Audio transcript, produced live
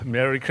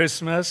Merry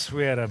Christmas.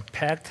 We had a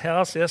packed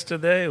house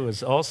yesterday. It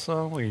was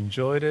awesome. We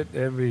enjoyed it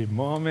every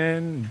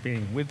moment,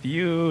 being with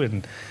you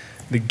and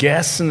the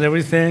guests and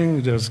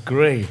everything. It was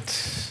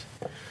great.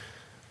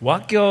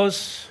 What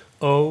goes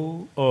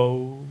oh,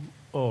 oh,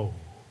 oh?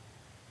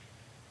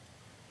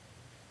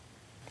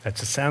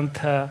 That's a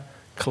Santa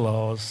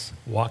Claus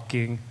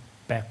walking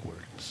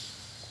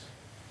backwards.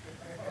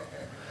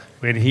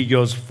 When he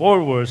goes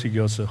forwards, he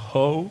goes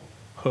ho,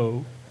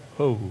 ho,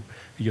 ho.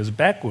 He goes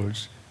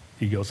backwards,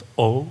 he goes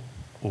oh,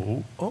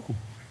 oh, oh.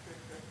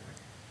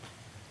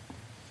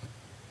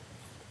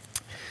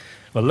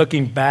 But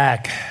looking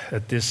back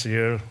at this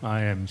year,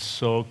 I am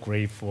so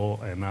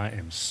grateful and I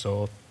am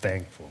so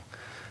thankful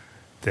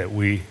that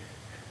we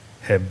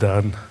have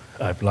done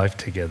our life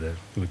together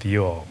with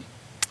you all.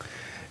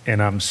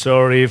 And I'm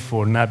sorry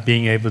for not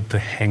being able to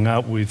hang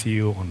out with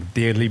you on a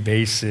daily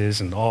basis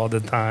and all the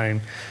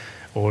time,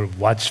 or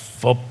watch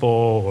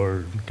football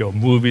or go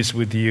movies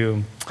with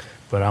you.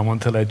 But I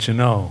want to let you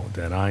know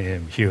that I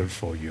am here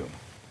for you.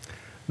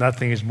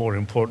 Nothing is more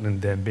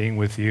important than being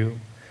with you.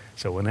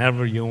 So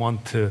whenever you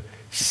want to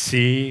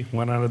see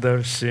one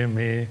another, see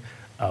me,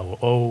 I will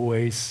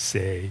always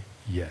say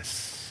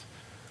yes.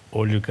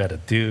 All you got to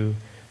do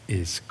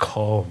is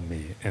call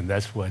me. And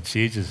that's what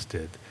Jesus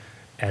did,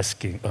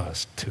 asking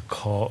us to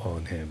call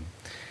on him.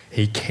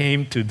 He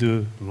came to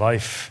do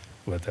life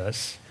with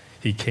us.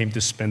 He came to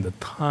spend the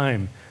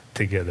time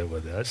together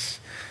with us.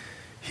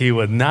 He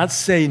would not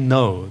say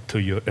no to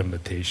your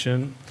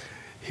invitation.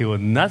 He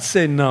would not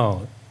say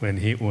no when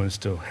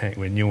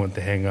when you want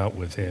to hang out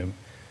with him.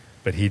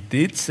 But he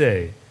did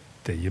say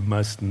that you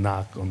must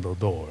knock on the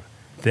door.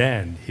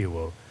 Then he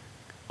will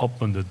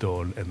open the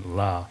door and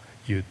allow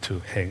you to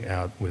hang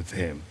out with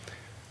him.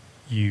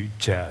 You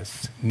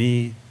just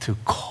need to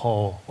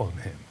call on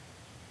him.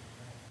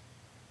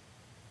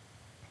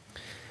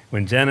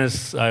 When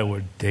Janice and I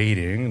were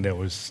dating, that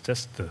was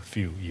just a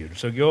few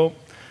years ago,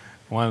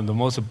 one of the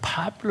most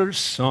popular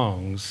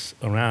songs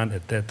around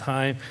at that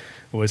time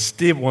was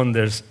Steve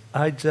Wonder's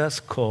I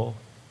Just Call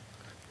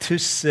to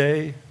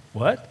Say,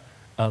 what?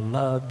 I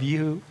love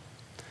you.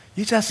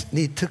 You just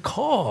need to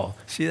call.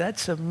 See,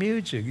 that's some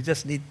music. You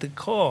just need to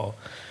call.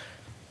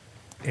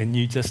 And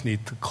you just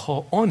need to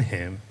call on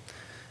him.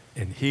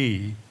 And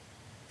he,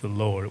 the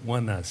Lord, will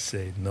not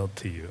say no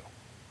to you.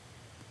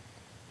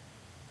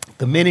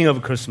 The meaning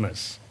of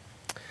Christmas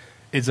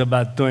is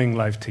about doing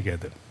life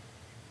together.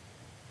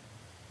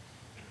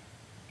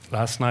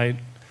 Last night,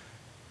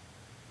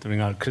 during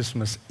our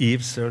Christmas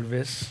Eve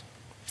service,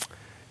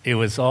 it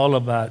was all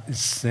about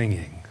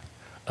singing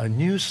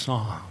new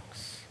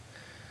songs.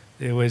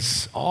 It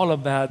was all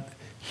about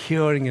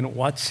hearing and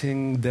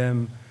watching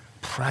them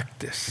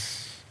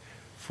practice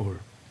for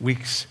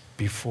weeks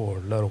before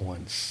little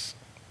ones.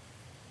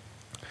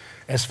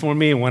 As for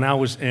me, when I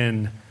was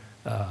in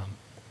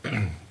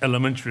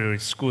elementary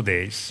school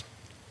days,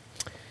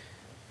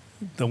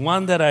 the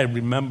one that I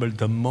remember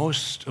the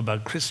most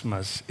about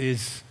Christmas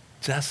is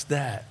just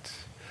that.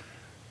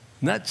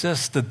 Not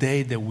just the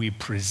day that we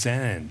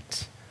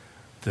present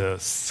the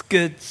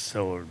skits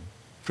or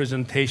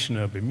presentation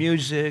of the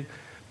music,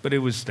 but it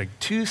was like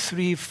 2,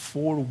 3,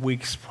 4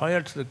 weeks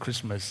prior to the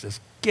Christmas, just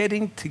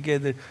getting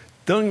together,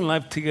 doing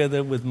life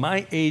together with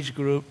my age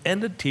group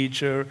and the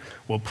teacher.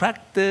 We'll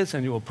practice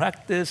and you will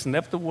practice, and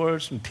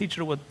afterwards the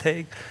teacher would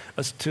take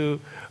us to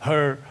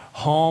her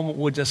home.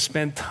 We'll just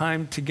spend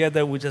time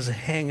together, we'll just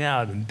hang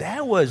out. And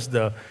that was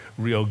the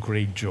real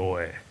great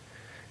joy.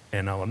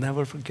 And I will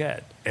never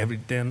forget, every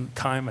damn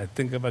time I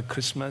think about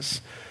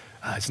Christmas,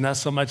 it's not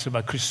so much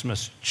about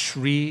Christmas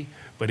tree,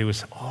 but it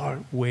was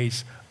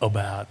always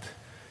about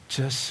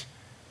just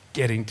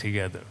getting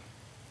together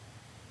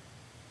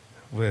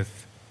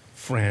with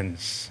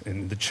friends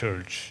in the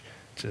church,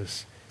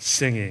 just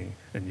singing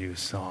a new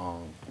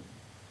song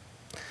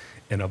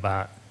and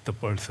about the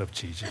birth of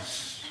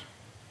Jesus.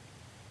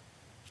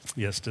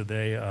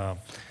 Yesterday,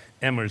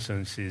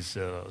 Emerson, she's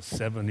a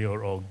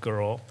 7-year-old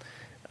girl,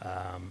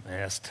 I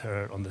asked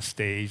her on the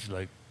stage,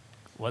 like,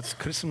 what's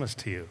Christmas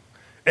to you?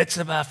 It's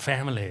about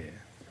family.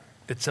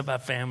 It's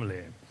about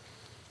family.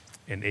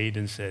 And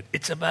Aiden said,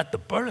 it's about the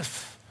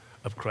birth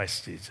of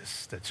Christ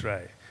Jesus. That's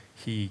right.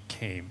 He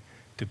came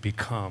to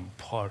become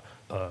part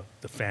of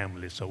the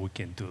family so we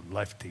can do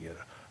life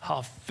together.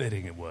 How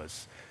fitting it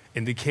was.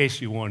 In the case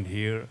you weren't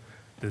here,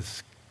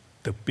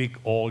 the big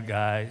old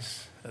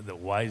guys, the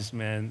wise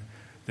men,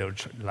 they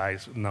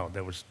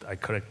were I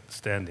correct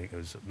standing. It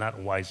was not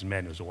wise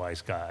men, it was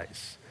wise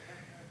guys.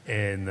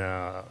 And,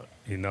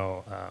 they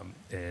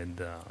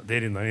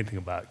didn't know anything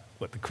about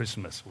what the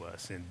Christmas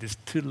was. And these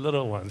 2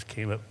 little ones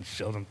came up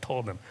and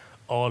told them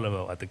all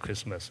about what the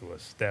Christmas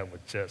was. That was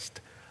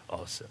just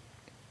awesome.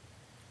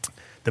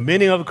 The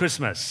meaning of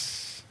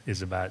Christmas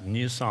is about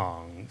new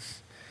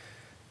songs.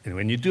 And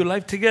when you do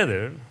life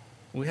together,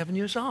 we have a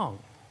new song.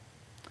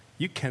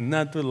 You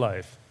cannot do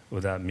life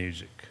without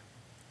music,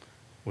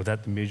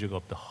 without the music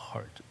of the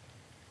heart.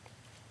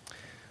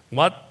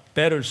 What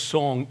better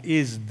song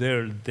is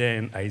there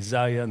than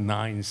Isaiah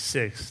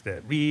 9:6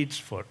 that reads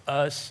for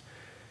us,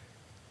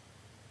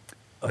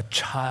 a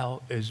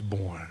child is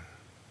born.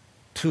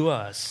 To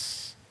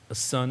us, a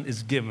son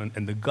is given,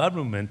 and the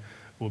government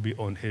will be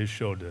on his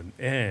shoulder.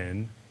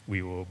 And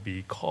he will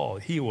be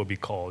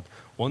called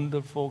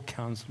Wonderful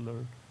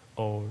Counselor,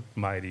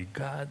 Almighty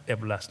God,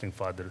 Everlasting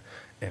Father,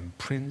 and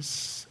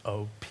Prince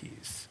of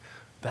Peace.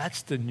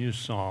 That's the new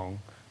song.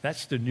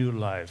 That's the new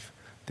life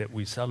that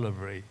we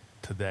celebrate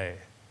today.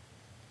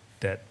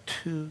 That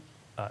to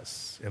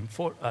us and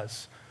for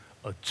us,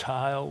 a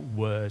child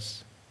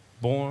was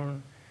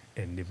born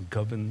and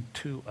given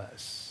to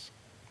us.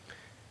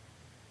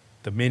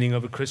 The meaning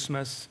of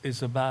Christmas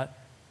is about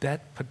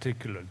that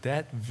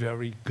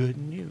very good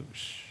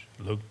news.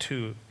 Luke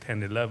 2,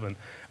 10, 11.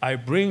 I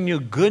bring you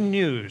good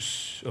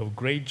news of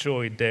great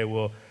joy that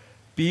will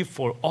be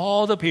for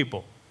all the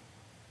people.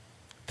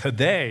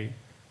 Today,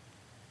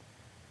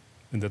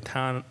 in the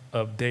town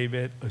of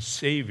David, a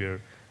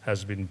Savior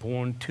has been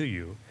born to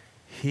you.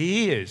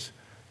 He is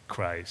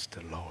Christ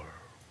the Lord.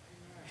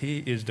 He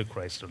is the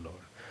Christ the Lord.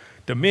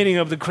 The meaning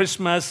of the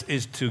Christmas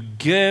is to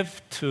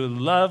give, to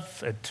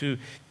love, and to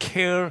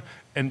care,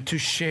 and to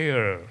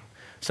share.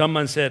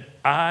 Someone said,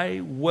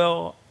 I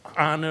will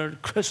honor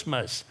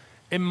Christmas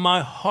in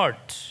my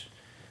heart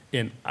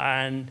and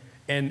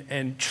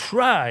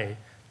try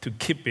to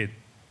keep it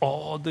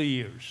all the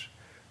years.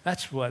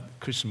 That's what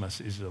Christmas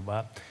is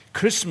about.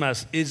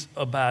 Christmas is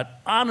about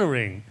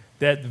honoring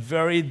that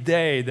very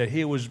day that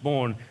he was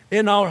born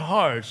in our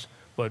hearts,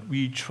 but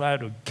we try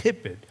to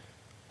keep it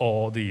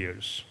all the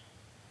years.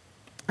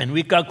 And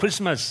we got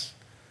Christmas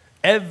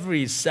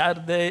every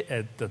Saturday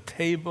at the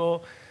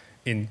table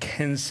in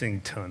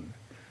Kensington.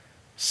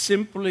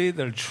 Simply,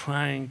 they're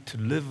trying to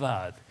live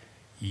out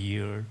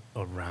year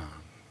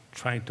around,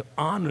 trying to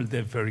honor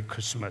that very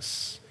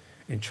Christmas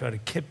and try to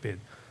keep it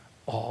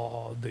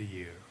all the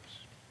years.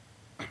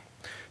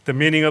 The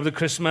meaning of the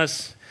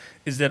Christmas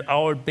is that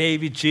our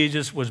baby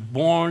Jesus was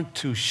born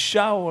to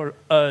shower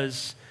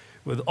us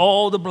with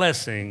all the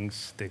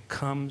blessings that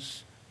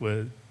comes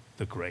with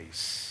the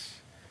grace.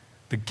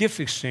 The gift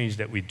exchange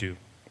that we do.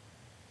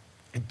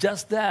 And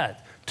just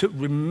that, to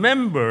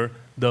remember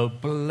the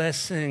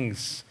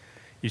blessings.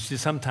 You see,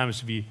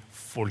 sometimes we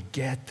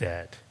forget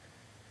that.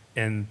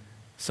 And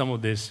some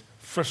of this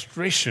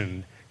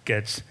frustration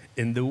gets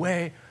in the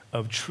way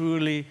of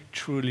truly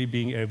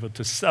being able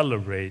to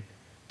celebrate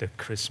the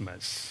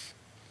Christmas.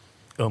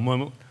 A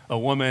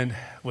woman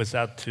was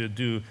out to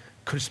do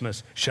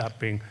Christmas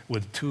shopping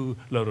with 2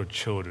 little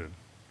children.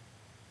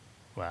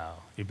 Wow,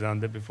 you've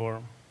done that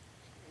before?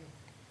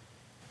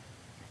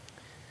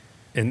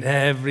 And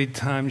every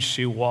time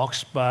she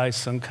walks by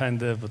some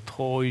kind of a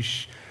toy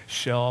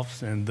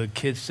shelf, and the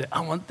kids say,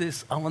 I want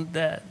this, I want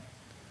that.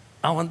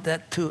 I want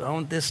that too, I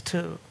want this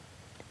too.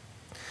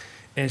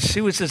 And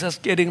she was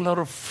just getting a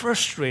little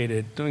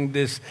frustrated doing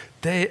this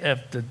day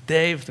after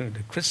day, during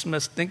the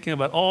Christmas, thinking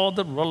about all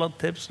the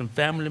relatives and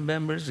family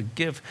members and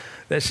gifts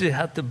that she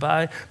had to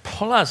buy,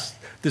 plus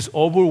this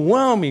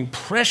overwhelming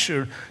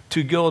pressure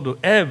to go to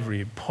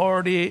every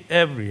party,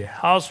 every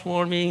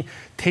housewarming,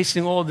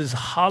 tasting all this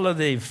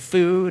holiday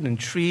food and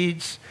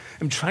treats,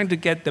 and trying to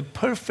get the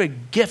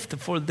perfect gift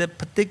for that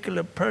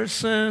particular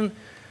person,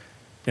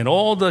 and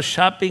all the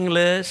shopping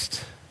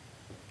list.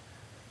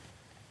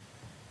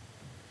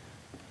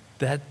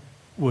 That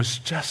was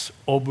just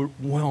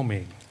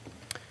overwhelming.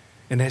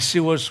 And as she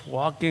was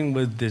walking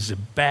with these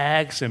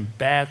bags and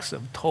bags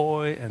of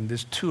toy and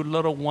these 2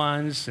 little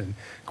ones and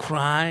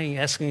crying,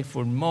 asking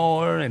for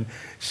more, and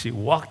she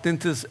walked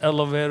into this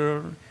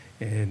elevator,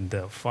 and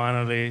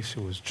finally she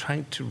was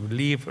trying to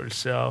relieve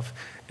herself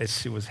as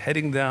she was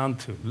heading down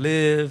to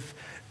live,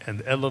 and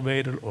the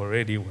elevator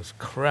already was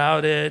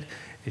crowded,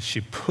 and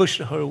she pushed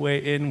her way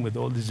in with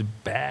all these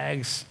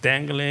bags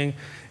dangling,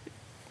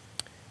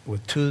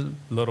 with 2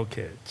 little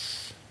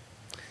kids.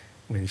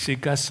 When she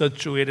got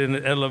situated in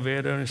the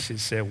elevator, she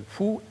said,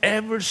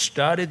 whoever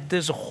started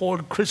this whole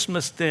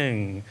Christmas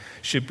thing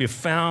should be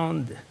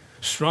found,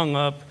 strung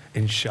up,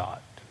 and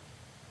shot.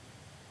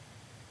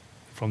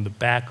 From the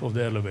back of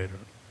the elevator,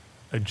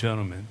 a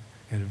gentleman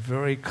in a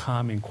very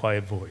calm and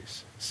quiet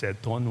voice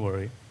said, don't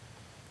worry,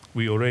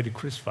 we already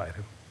crucified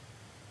him.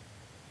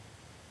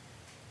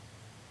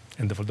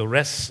 And for the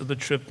rest of the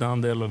trip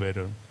down the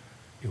elevator,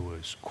 it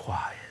was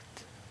quiet.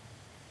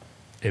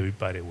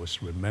 Everybody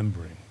was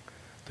remembering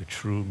the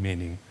true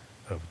meaning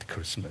of the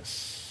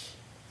Christmas.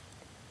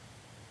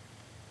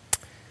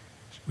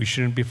 We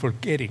shouldn't be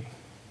forgetting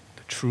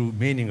the true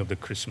meaning of the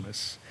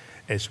Christmas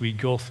as we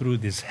go through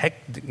this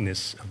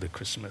hecticness of the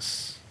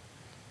Christmas.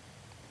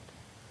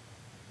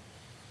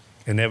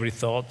 And every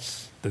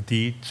thought, the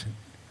deeds,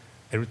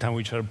 every time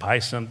we try to buy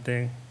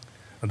something,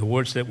 and the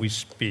words that we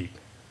speak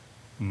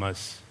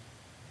must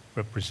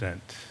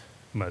represent,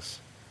 must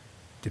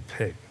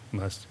depict,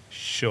 must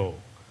show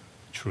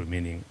true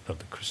meaning of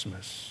the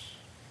Christmas.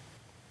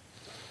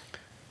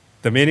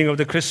 The meaning of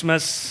the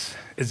Christmas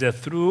is that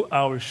through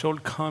our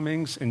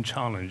shortcomings and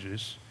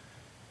challenges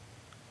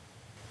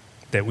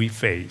that we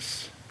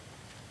face,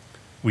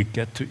 we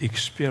get to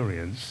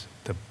experience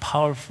the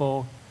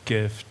powerful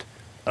gift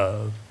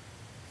of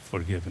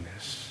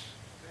forgiveness.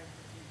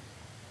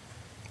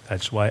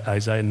 That's why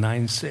Isaiah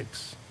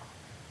 9:6,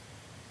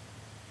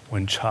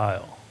 when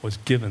child was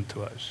given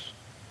to us,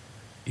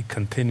 it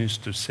continues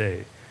to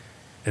say,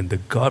 and the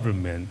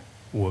government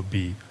will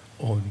be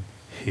on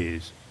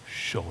his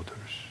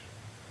shoulders.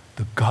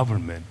 The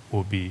government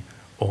will be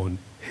on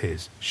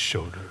his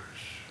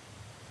shoulders.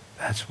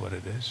 That's what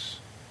it is.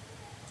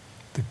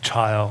 The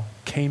child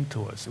came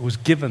to us. It was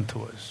given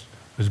to us.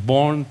 It was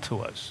born to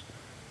us.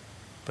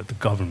 But the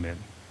government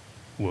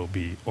will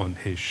be on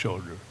his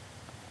shoulder.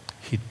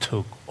 He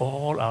took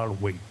all our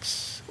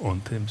weights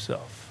onto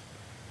himself.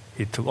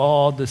 He took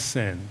all the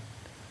sin,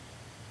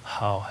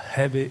 how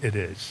heavy it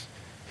is.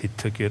 He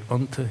took it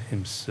unto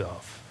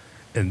himself.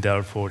 And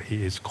therefore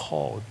he is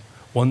called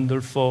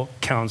Wonderful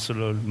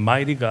Counselor,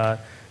 Mighty God,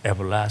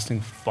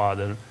 Everlasting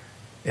Father,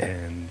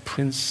 and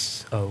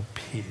Prince of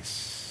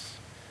Peace.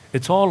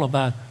 It's all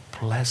about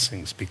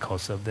blessings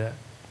because of that.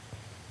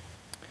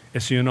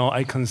 As you know,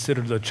 I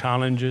consider the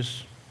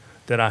challenges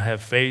that I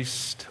have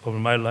faced over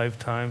my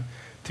lifetime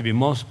to be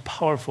most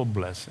powerful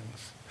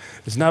blessings.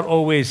 It's not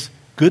always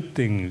good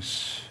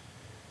things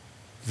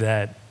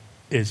that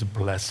is a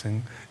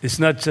blessing. It's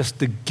not just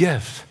the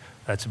gift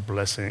that's a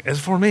blessing. As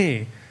for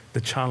me, the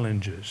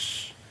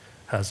challenges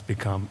has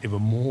become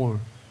even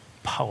more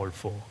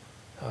powerful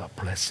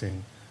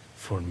blessing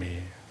for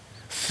me.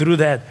 Through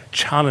that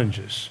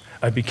challenges,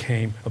 I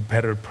became a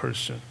better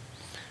person.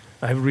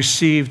 I've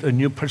received a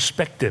new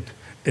perspective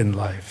in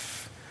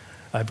life.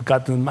 I've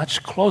gotten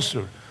much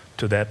closer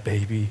to that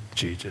baby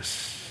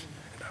Jesus.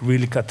 I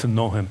really got to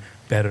know him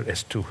better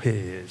as to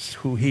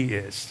who he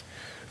is.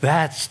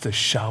 That's the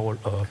shower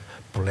of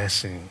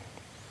blessing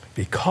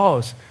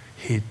because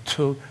he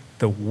took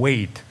the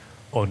weight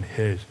on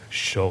his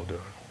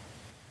shoulder.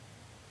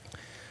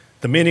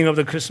 The meaning of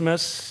the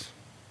Christmas,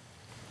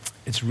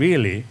 it's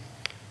really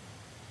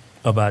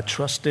about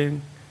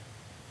trusting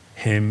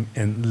him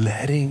and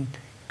letting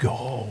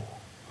go.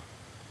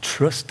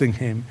 Trusting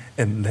him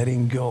and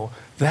letting go.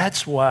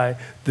 That's why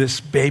this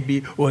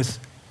baby was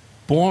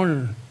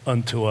born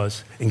unto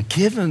us and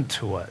given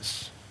to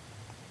us.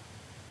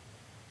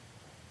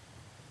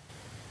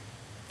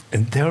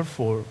 And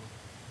therefore,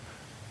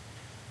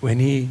 when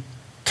he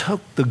took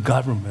the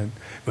government,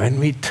 when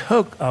we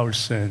took our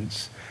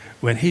sins,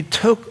 when he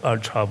took our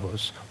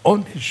troubles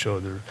on his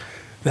shoulder,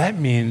 that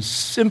means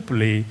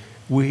simply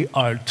we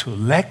are to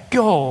let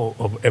go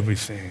of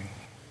everything.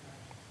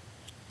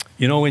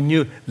 You know, when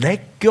you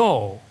let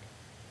go,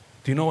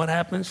 do you know what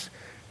happens?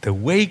 The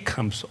weight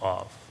comes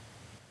off.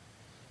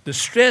 The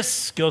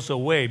stress goes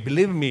away.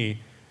 Believe me,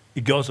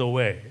 it goes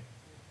away.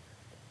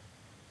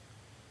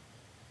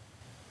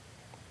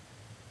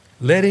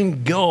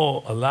 Letting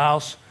go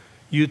allows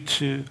you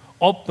to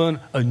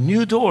open a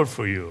new door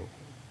for you.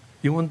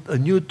 You want a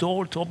new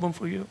door to open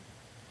for you?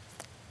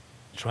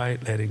 Try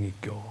letting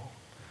it go.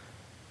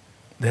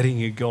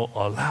 Letting it go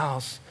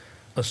allows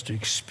us to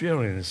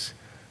experience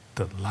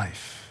the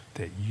life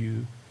that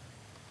you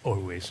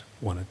always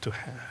wanted to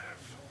have.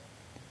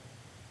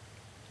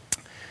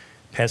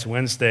 Past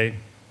Wednesday,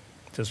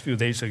 just a few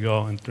days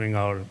ago, and during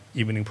our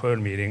evening prayer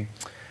meeting,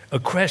 a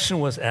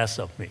question was asked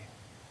of me.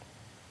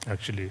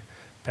 Actually,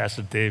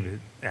 Pastor David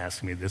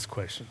asked me this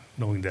question,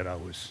 knowing that I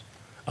was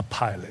a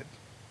pilot,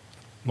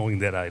 knowing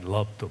that I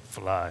love to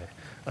fly.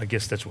 I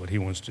guess that's what he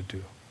wants to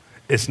do.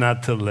 It's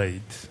not too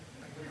late,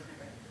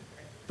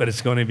 but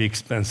it's going to be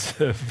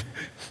expensive.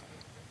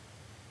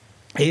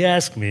 He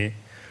asked me,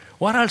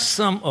 what are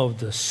some of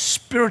the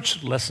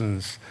spiritual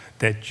lessons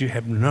that you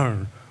have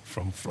learned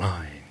from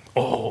flying?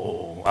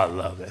 Oh, I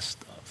love that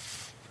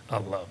stuff. I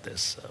love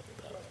this stuff.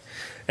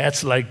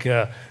 That's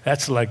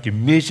like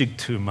music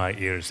to my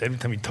ears. Every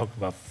time you talk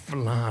about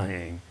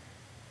flying.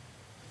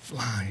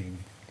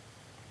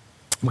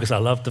 Because I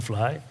love to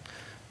fly.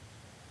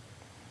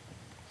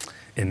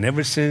 And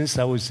ever since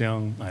I was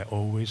young, I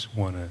always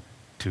wanted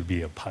to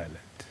be a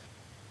pilot.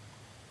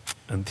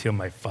 Until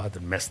my father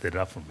messed it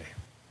up for me.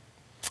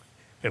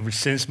 Ever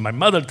since my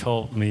mother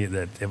told me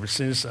that ever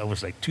since I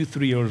was like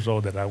 2-3 years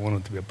old that I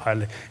wanted to be a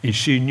pilot, and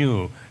she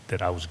knew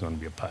that I was going to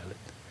be a pilot.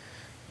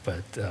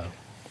 But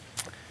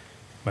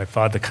my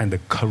father kind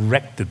of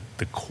corrected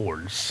the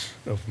course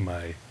of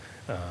my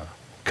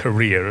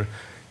career.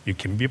 You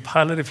can be a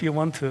pilot if you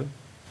want to,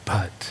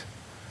 but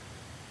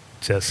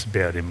just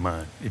bear in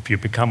mind, if you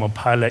become a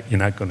pilot, you're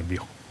not going to be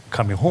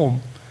coming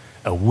home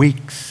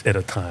weeks at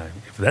a time.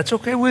 If that's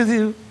okay with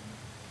you,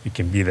 you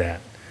can be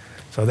that.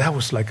 So that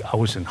was like I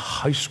was in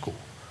high school.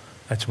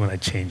 That's when I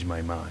changed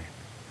my mind.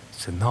 I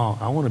said, no,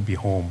 I want to be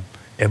home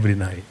every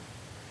night.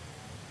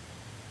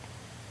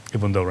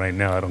 Even though right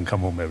now I don't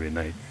come home every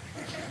night.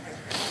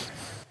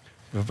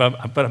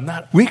 But I'm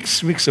not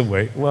weeks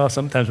away. Well,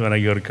 sometimes when I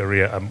go to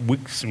Korea, I'm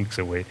weeks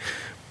away.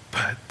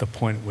 But the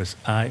point was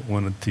I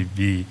wanted to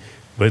be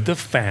with the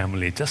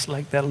family, just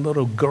like that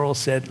little girl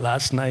said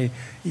last night.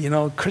 You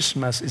know,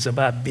 Christmas is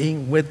about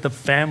being with the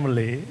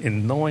family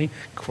and knowing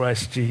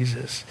Christ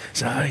Jesus.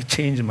 So I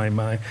changed my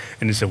mind.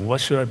 And he said, what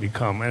should I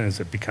become? And I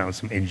said, become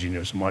some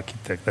engineer, some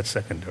architect. That's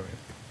secondary.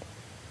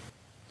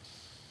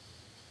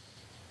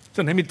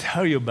 So let me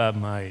tell you about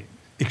my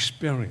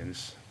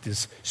experience,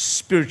 this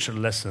spiritual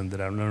lesson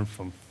that I learned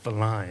from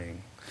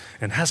flying,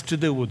 and has to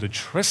do with the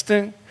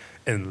trusting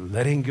and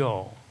letting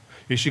go.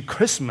 You see,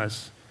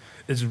 Christmas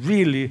is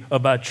really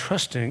about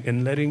trusting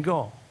and letting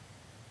go.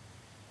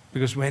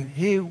 Because when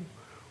he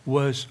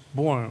was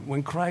born,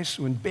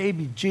 when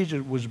baby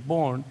Jesus was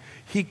born,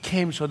 he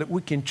came so that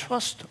we can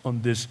trust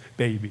on this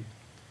baby.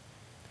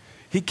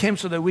 He came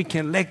so that we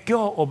can let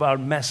go of our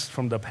mess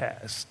from the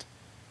past.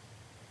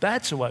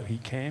 That's why he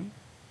came.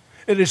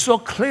 It is so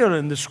clear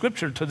in the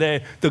scripture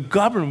today, the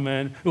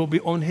government will be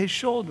on his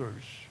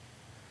shoulders.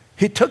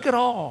 He took it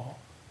all.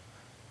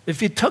 If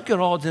he took it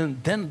all,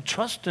 then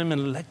trust him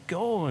and let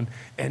go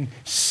and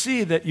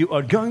see that you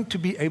are going to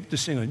be able to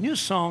sing a new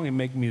song and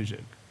make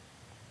music.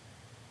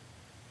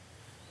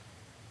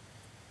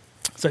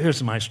 So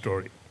here's my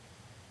story.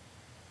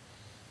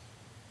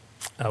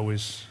 I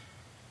was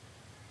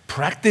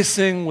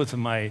practicing with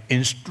my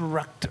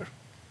instructor.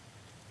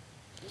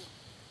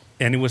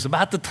 And it was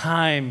about the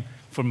time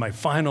for my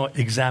final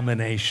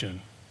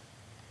examination.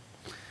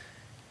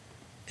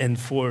 And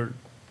for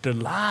the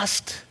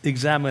last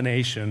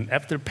examination,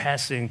 after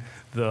passing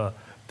the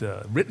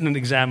written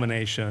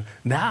examination,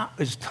 now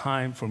it's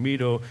time for me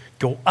to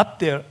go up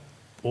there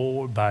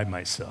all by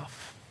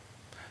myself.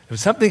 If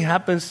something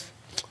happens,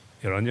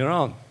 you're on your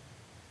own.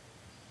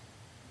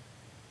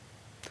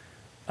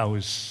 I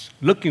was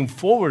looking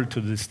forward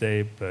to this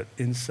day, but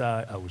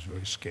inside I was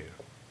very scared.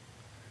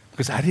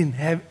 Because I didn't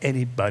have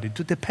anybody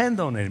to depend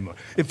on anymore.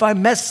 If I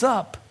mess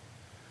up,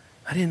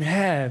 I didn't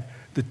have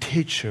the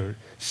teacher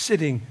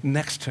sitting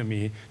next to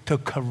me to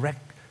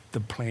correct the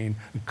plane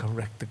and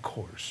correct the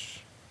course.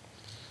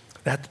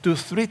 They had to do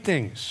three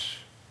things.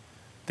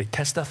 They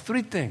tested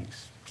three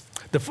things.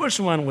 The first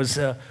one was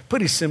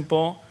pretty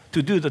simple,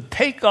 to do the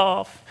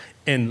takeoff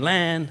and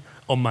land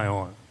on my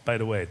own. By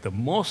the way, the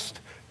most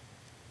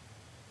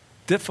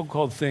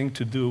difficult thing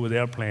to do with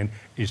airplane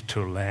is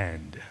to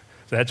land.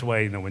 So that's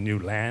why, when you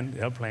land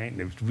the airplane,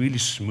 it's really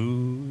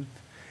smooth.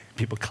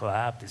 People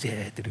clap. They say,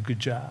 yeah, did a good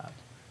job.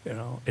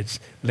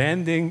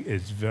 Landing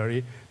is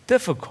very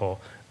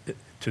difficult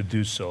to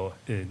do so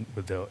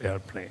with the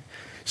airplane.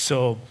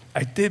 So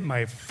I did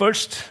my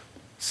first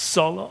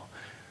solo,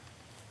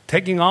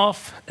 taking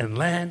off and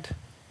land,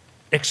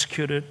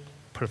 executed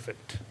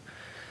perfect.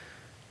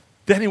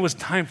 Then it was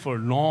time for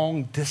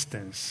long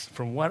distance.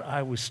 From what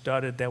I was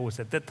started,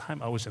 at that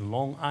time I was in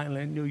Long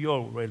Island, New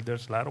York, where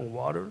there's a lot of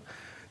water.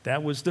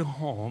 That was the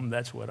home.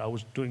 That's what I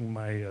was doing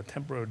my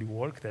temporary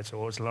work. That's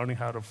where I was learning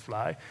how to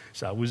fly.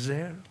 So I was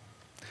there.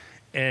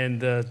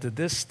 And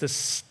the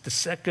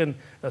second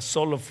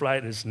solo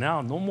flight is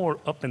now no more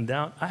up and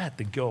down. I had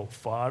to go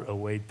far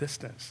away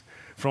distance.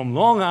 From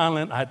Long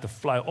Island, I had to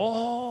fly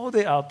all the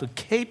way out to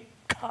Cape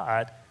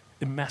Cod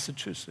in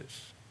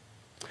Massachusetts.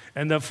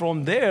 And then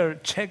from there,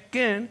 check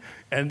in,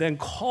 and then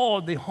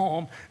call the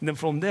home. And then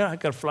from there, I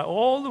got to fly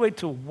all the way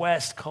to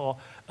west, called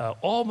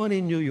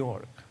Albany, New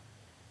York.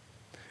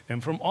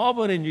 And from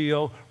Albany, New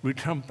York,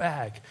 return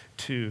back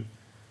to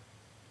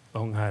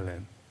Long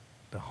Island,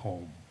 the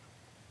home.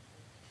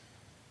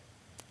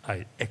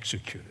 I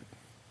executed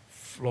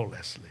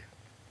flawlessly.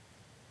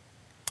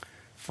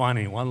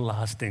 Finally, one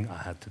last thing I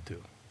had to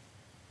do.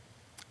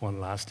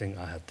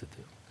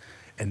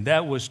 And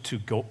that was to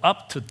go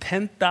up to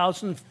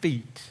 10,000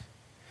 feet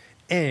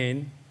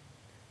and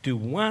do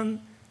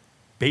one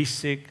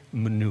basic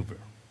maneuver.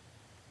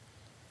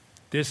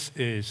 This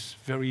is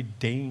very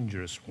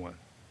dangerous one.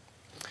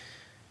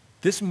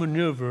 This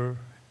maneuver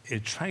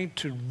is trying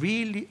to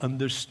really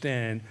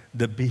understand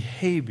the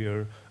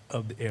behavior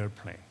of the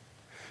airplane.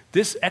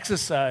 This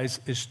exercise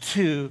is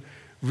to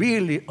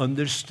really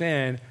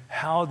understand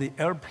how the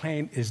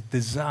airplane is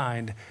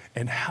designed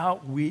and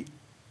how we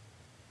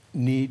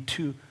need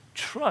to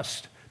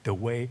trust the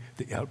way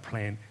the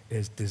airplane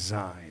is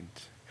designed.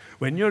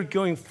 When you're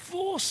going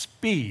full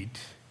speed,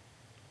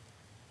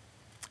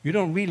 you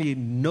don't really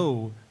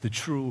know the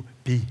true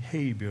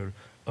behavior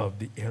of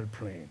the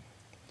airplane.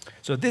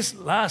 So this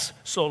last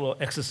solo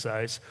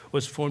exercise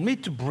was for me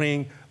to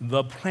bring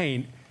the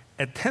plane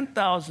at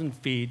 10,000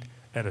 feet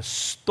at a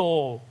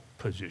stall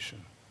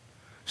position.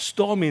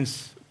 Stall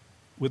means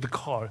with the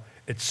car,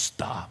 it's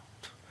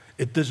stopped.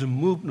 It doesn't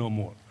move no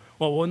more.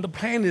 Well, when the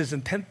plane is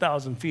in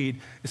 10,000 feet,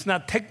 it's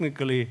not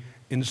technically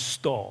in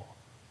stall.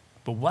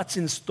 But what's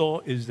in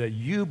stall is that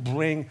you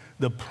bring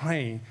the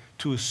plane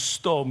to a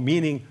stall,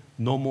 meaning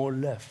no more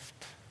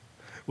lift.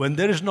 When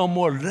there is no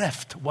more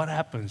lift, what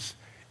happens?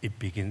 It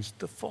begins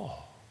to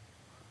fall.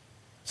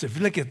 So if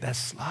you look at that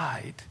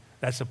slide,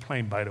 that's a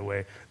plane, by the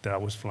way, that I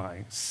was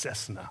flying,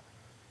 Cessna.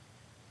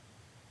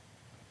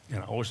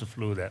 And I also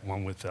flew that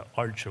one with the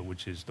Archer,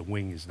 which is the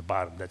wing is the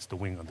bottom. That's the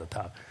wing on the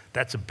top.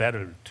 That's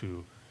better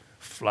to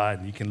fly.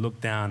 And you can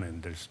look down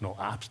and there's no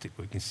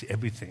obstacle. You can see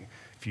everything.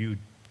 If you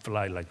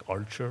fly like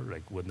Archer,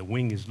 like when the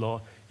wing is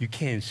low, you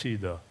can't see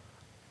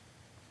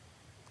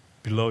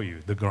below you,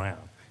 the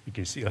ground. You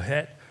can see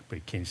ahead, but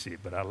you can't see it.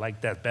 But I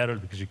like that better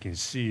because you can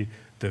see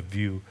the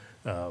view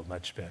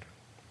much better.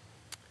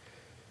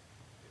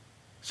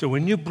 So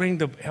when you bring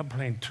the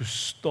airplane to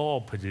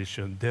stall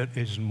position, there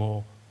is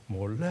more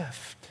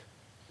lift.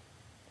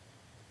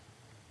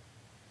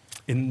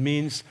 It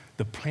means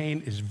the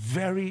plane is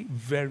very,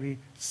 very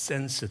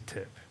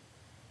sensitive.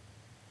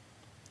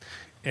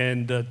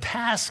 And the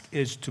task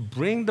is to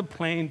bring the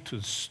plane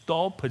to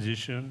stall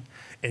position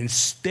and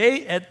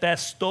stay at that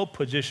stall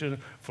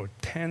position for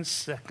 10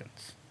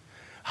 seconds.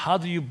 How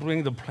do you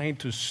bring the plane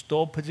to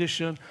stall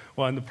position?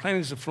 Well, when the plane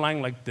is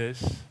flying like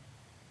this,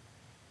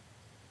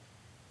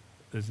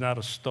 it's not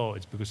a stall,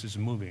 it's because it's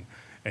moving.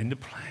 And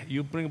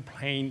you bring a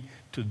plane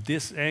to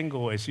this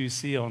angle, as you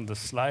see on the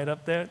slide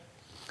up there,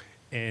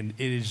 and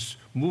it is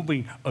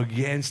moving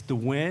against the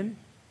wind,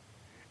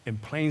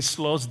 and plane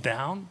slows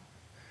down,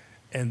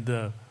 and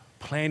the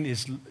plane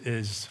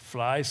is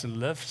flies and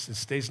lifts and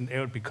stays in the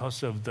air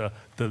because of the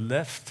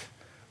lift.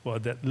 Well,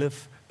 that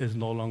lift is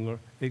no longer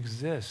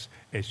exists,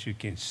 as you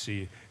can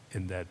see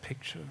in that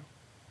picture.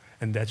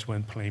 And that's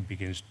when plane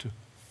begins to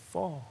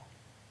fall.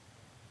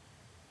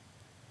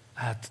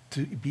 I had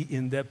to be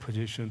in that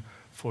position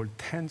for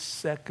 10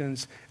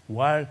 seconds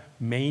while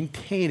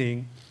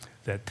maintaining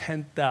that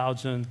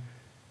 10,000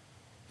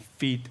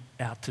 feet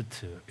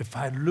altitude. If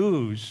I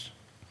lose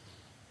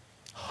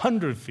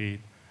 100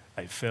 feet,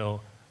 I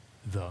fail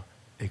the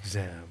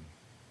exam.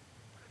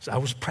 So I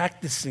was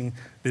practicing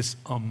this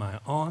on my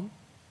own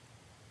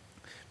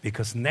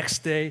because next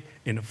day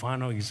in the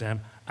final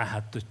exam, I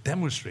had to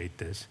demonstrate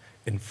this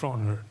in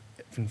front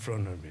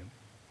of him.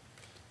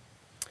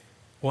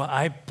 Well,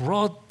 I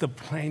brought the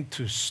plane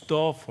to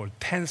stall for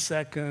 10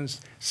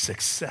 seconds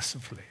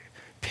successfully.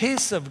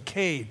 Piece of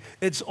cake.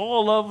 It's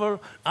all over.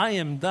 I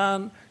am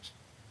done.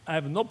 I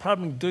have no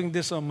problem doing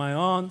this on my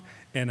own,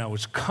 and I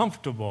was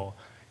comfortable.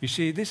 You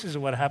see, this is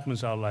what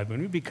happens in our life. When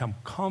we become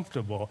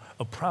comfortable,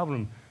 a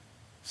problem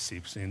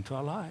seeps into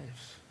our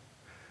lives.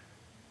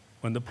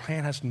 When the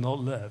plane has no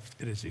lift,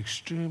 it is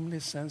extremely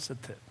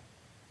sensitive.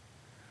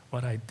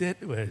 What I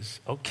did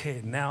was,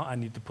 okay, now I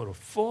need to put a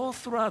full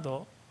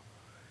throttle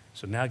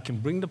so now I can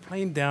bring the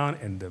plane down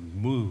and then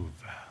move.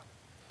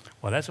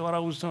 Well, that's what I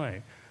was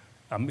doing.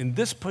 I'm in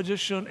this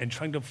position and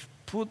trying to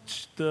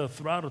put the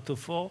throttle to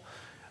full.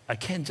 I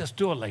can't just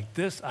do it like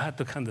this. I had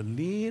to kind of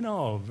lean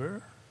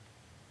over.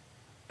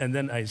 And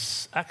then I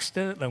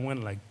accidentally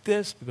went like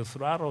this because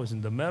throttle is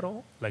in the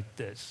middle, like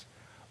this.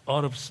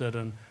 All of a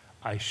sudden,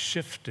 I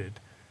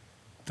shifted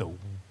the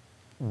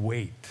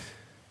weight,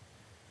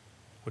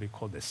 what do you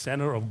call the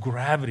center of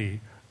gravity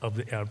of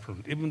the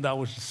airplane. Even though I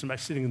was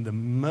sitting in the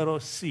middle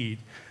seat,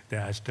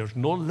 there's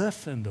no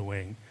lift in the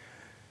wing.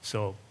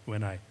 So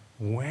when I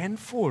went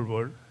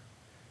forward,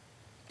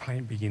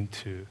 plane began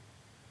to,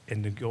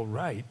 and to go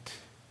right,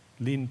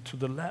 lean to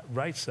the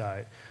right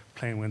side,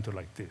 plane went to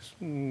like this.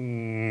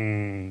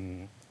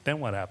 Then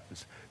what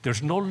happens?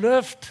 There's no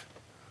lift.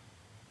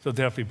 So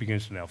therefore it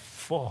begins to now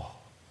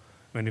fall.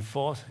 When it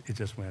falls, it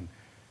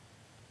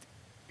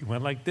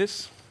went like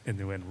this, and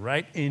it went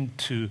right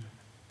into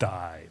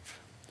dive.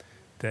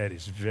 That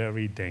is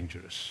very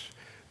dangerous.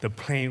 The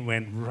plane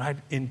went right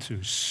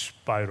into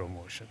spiral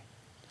motion.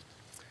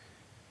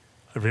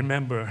 I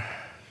remember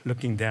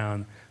looking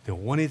down, the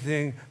only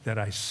thing that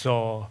I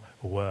saw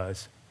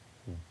was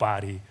a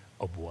body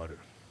of water.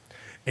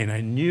 And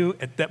I knew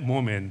at that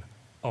moment,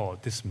 oh,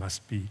 this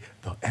must be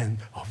the end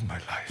of my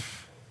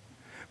life.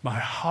 My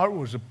heart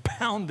was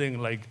pounding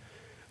like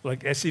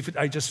as if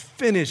I just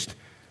finished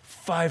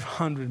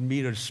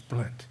 500-meter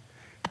sprint.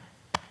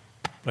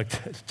 Like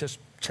that,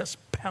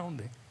 just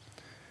pounding.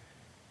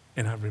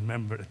 And I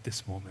remember at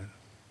this moment,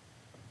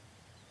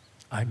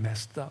 I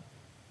messed up.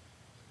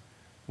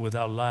 With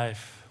our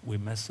life, we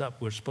mess up.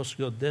 We're supposed to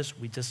go this.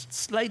 We just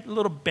slight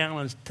little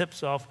balance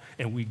tips off,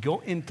 and we go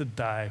into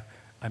dive.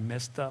 I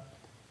messed up.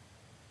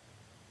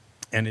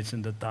 And it's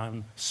in the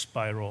down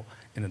spiral,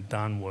 in the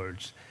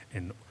downwards.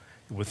 And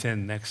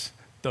within the next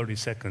 30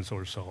 seconds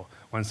or so,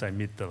 once I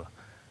meet the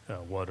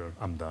water,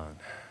 I'm done.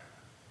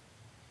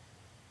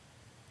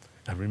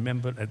 I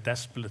remember at that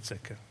split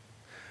second,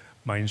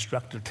 my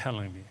instructor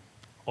telling me,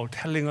 or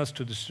telling us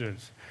to the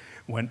students,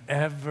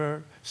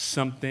 whenever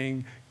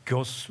something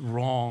goes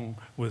wrong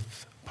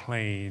with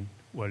plane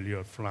while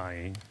you're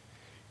flying,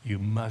 you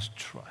must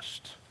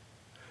trust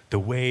the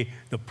way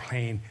the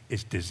plane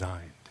is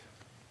designed.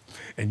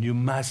 And you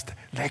must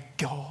let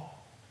go.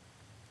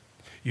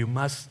 You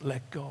must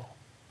let go.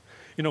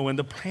 You know, when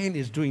the plane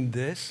is doing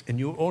this and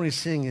you're only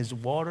seeing is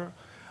water,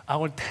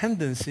 our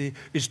tendency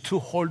is to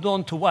hold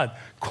on to what?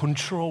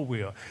 Control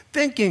wheel.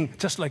 Thinking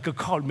just like a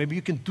car, maybe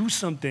you can do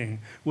something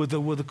with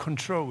the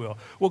control wheel.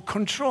 Well,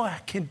 control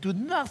can do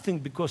nothing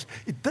because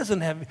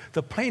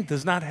the plane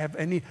does not have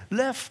any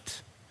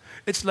lift.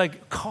 It's like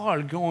a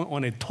car going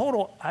on a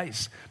total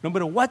ice. No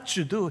matter what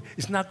you do,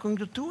 it's not going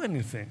to do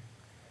anything.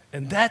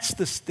 And that's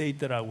the state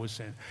that I was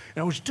in. And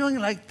I was doing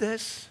like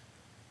this.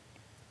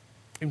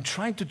 I'm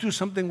trying to do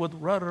something with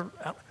rudder,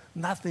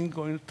 nothing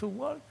going to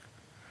work.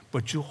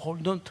 But you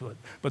hold on to it.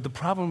 But the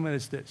problem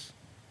is this.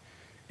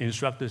 The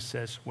instructor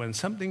says, when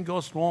something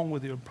goes wrong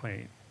with your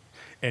plane,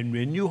 and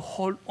when you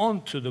hold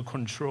on to the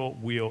control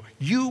wheel,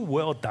 you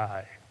will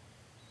die.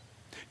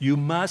 You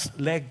must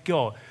let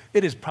go.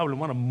 It is probably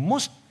one of the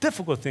most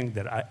difficult things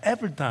that I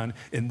ever done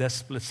in that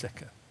split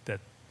second,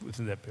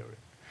 within that period.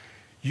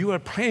 Your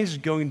plane is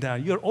going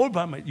down. You're all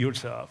by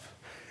yourself.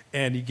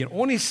 And you can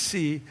only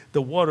see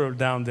the water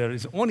down there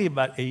is only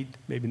about 8,000,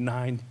 maybe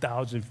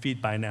 9,000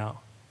 feet by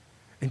now.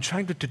 And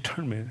trying to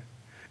determine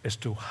as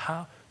to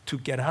how to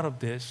get out of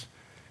this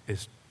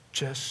is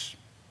just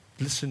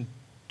listen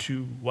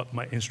to what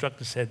my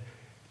instructor said.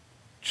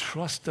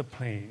 Trust the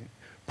plane.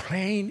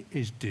 Plane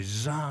is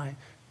designed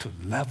to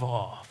level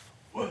off.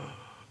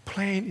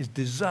 Plane is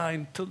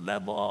designed to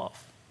level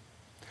off.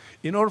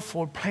 In order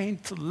for a plane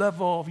to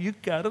level off, you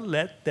got to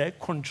let that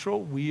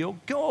control wheel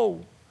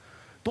go.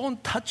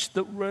 Don't touch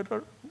the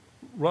rudder.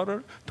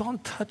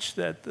 Don't touch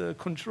that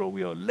control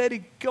wheel. Let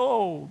it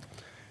go.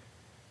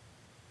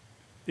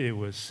 It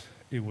was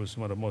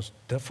one of the most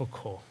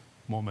difficult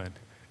moments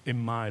in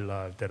my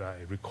life that I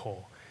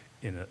recall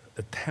in an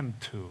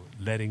attempt to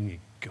letting it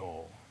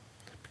go,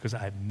 because I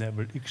had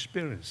never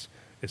experienced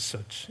as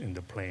such in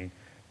the plane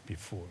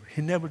before.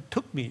 He never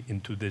took me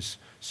into this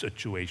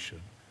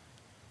situation,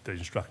 the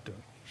instructor.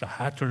 So I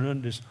had to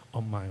learn this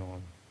on my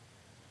own.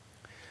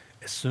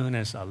 As soon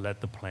as I let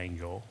the plane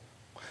go,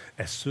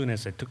 as soon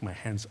as I took my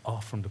hands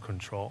off from the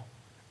control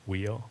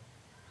wheel,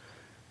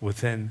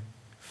 within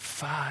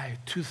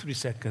 2, 3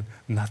 seconds,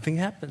 nothing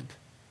happened.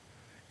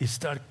 It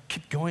started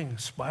keep going,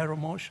 spiral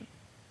motion.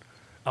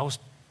 I was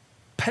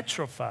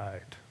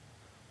petrified.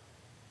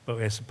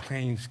 But as the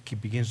plane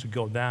begins to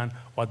go down,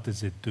 what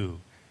does it do?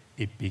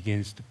 It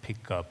begins to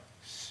pick up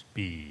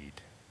speed.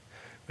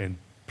 When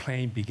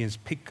plane begins to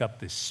pick up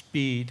the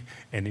speed,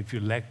 and if you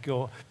let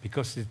go,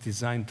 because it's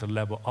designed to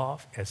level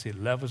off, as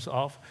it levels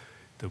off,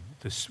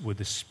 with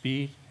the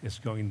speed is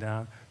going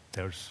down,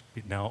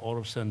 now all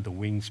of a sudden the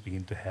wings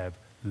begin to have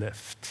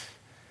lift.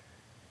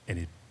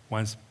 And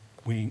once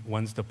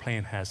the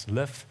plane has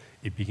lift,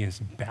 it begins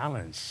to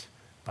balance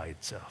by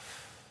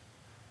itself.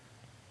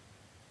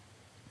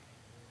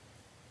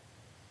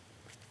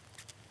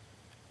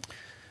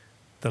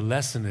 The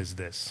lesson is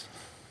this.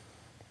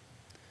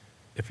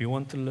 If you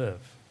want to live,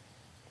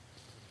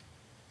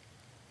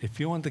 if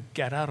you want to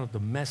get out of the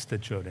mess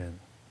that you're in,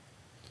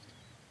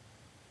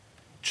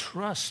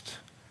 trust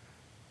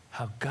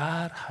how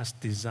God has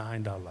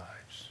designed our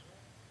lives.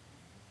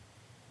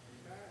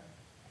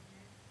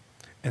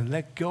 And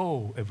let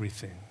go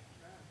everything.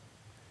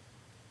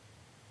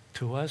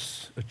 To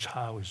us, a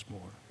child is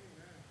born.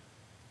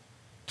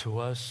 To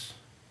us,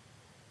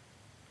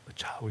 a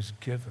child is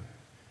given.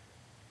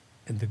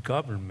 And the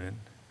government,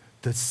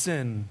 the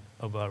sin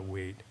of our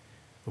weight,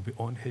 will be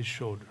on his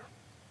shoulder.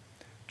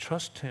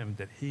 Trust him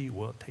that he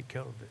will take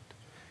care of it.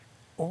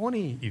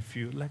 Only if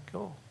you let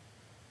go.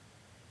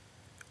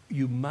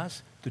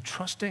 The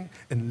trusting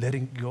and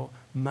letting go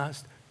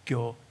must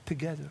go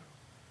together.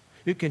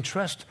 I can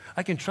trust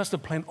the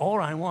plane all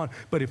I want,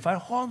 but if I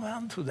hold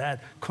on to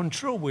that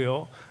control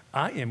wheel,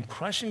 I am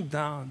crashing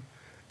down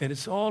and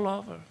it's all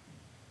over.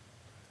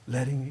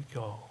 Letting it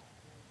go.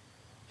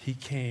 He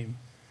came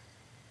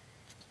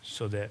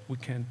so that we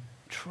can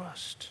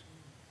trust.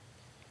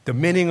 The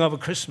meaning of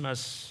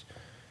Christmas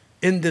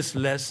in this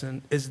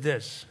lesson is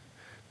this.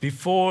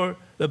 Before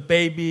the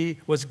baby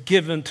was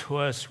given to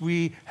us,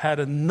 we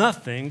had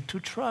nothing to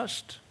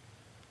trust.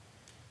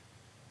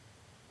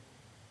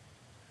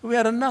 We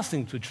had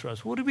nothing to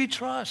trust. What do we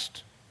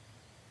trust?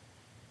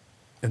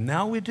 And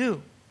now we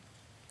do.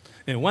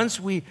 And once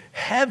we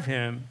have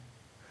him,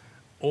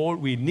 all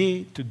we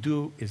need to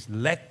do is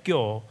let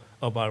go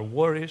of our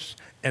worries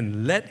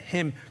and let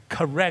him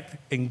correct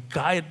and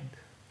guide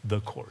the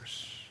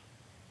course.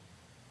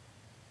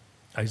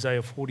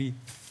 Isaiah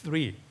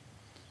 43,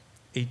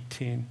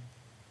 18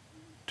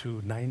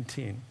 to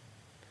 19.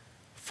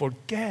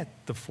 Forget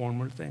the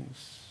former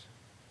things,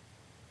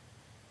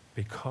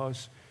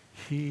 because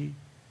he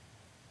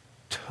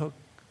took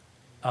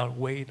our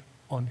weight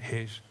on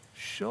his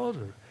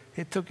shoulder.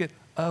 He took it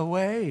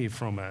away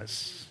from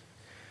us.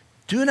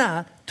 Do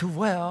not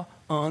dwell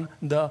on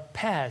the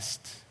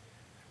past.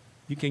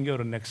 You can go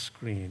to the next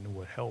screen. It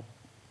will help.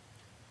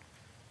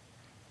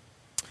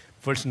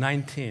 Verse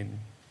 19.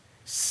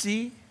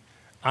 See,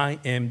 I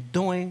am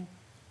doing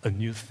a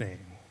new thing.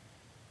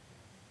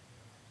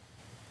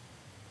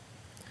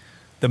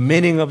 The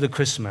meaning of the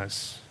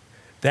Christmas,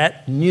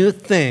 that new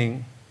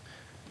thing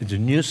is a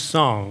new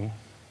song,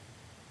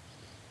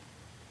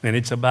 and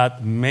it's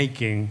about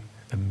making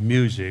a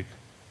music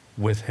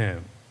with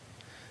him.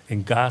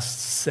 And God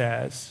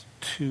says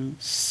to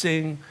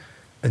sing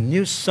a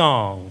new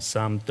song,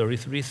 Psalm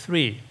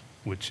 33:3,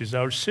 which is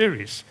our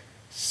series.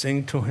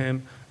 Sing to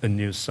him a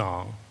new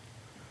song.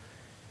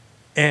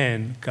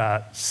 And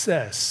God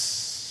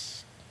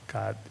says,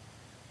 God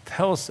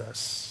tells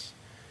us,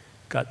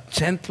 God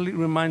gently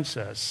reminds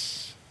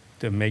us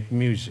to make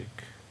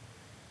music.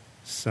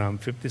 Psalm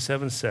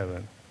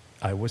 57:7,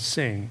 I will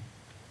sing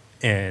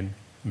and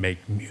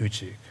make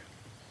music.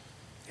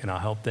 And I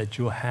hope that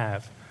you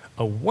have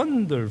a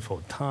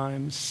wonderful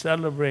time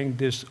celebrating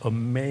this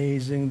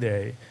amazing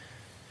day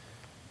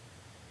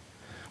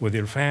with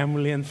your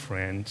family and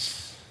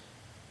friends.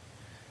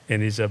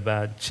 And it's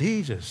about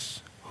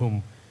Jesus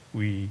whom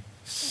we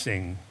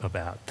sing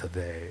about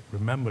today.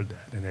 Remember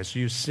that. And as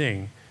you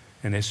sing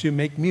and as you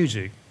make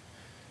music,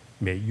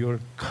 may your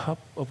cup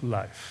of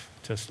life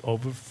just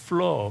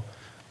overflow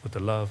with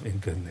the love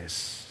and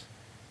goodness.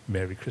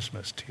 Merry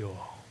Christmas to you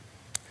all.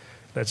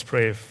 Let's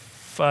pray.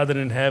 Father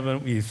in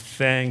heaven, we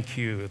thank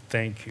you.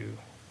 Thank you.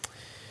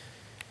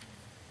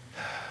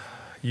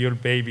 Your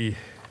baby,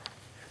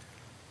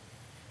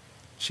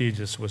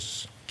 Jesus,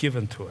 was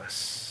given to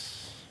us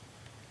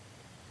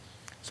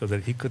so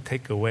that he could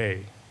take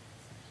away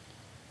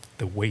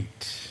the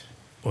weight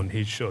on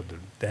his shoulder.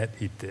 That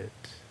he did.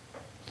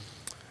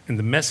 And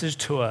the message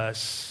to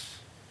us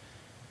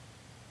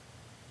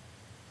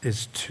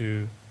is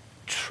to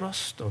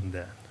trust on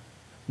that.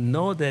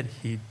 Know that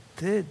he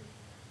did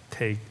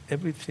take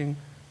everything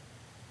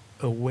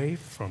away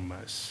from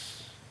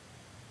us.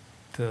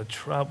 The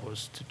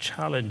troubles, the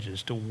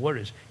challenges, the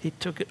worries. He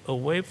took it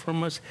away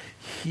from us.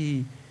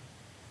 He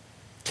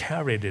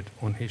carried it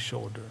on his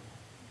shoulder.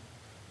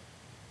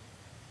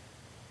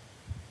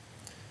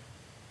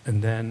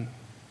 And then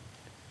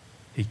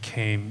he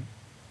came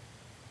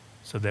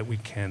so that we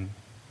can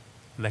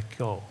let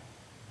go,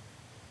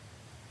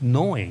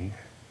 knowing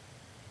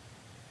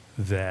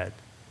that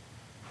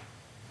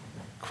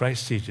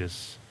Christ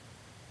Jesus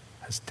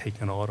has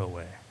taken all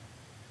away,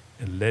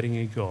 and letting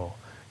it go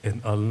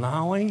and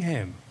allowing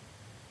him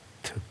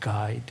to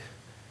guide,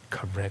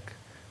 correct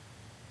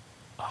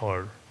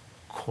our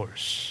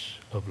course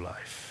of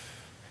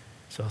life.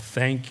 So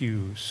thank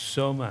you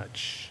so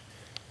much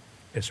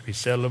as we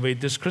celebrate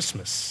this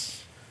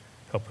Christmas.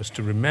 Help us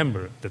to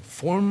remember that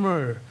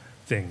former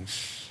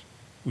things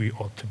we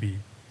ought to be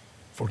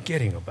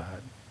forgetting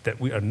about, that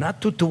we are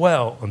not to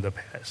dwell on the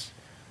past,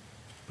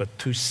 but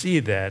to see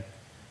that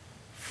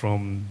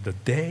from the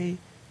day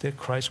that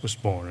Christ was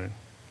born,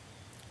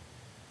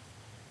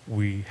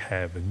 we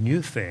have a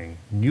new thing,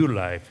 new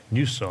life,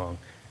 new song,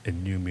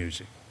 and new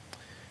music.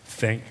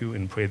 Thank you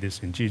and pray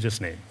this in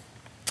Jesus' name.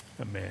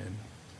 Amen.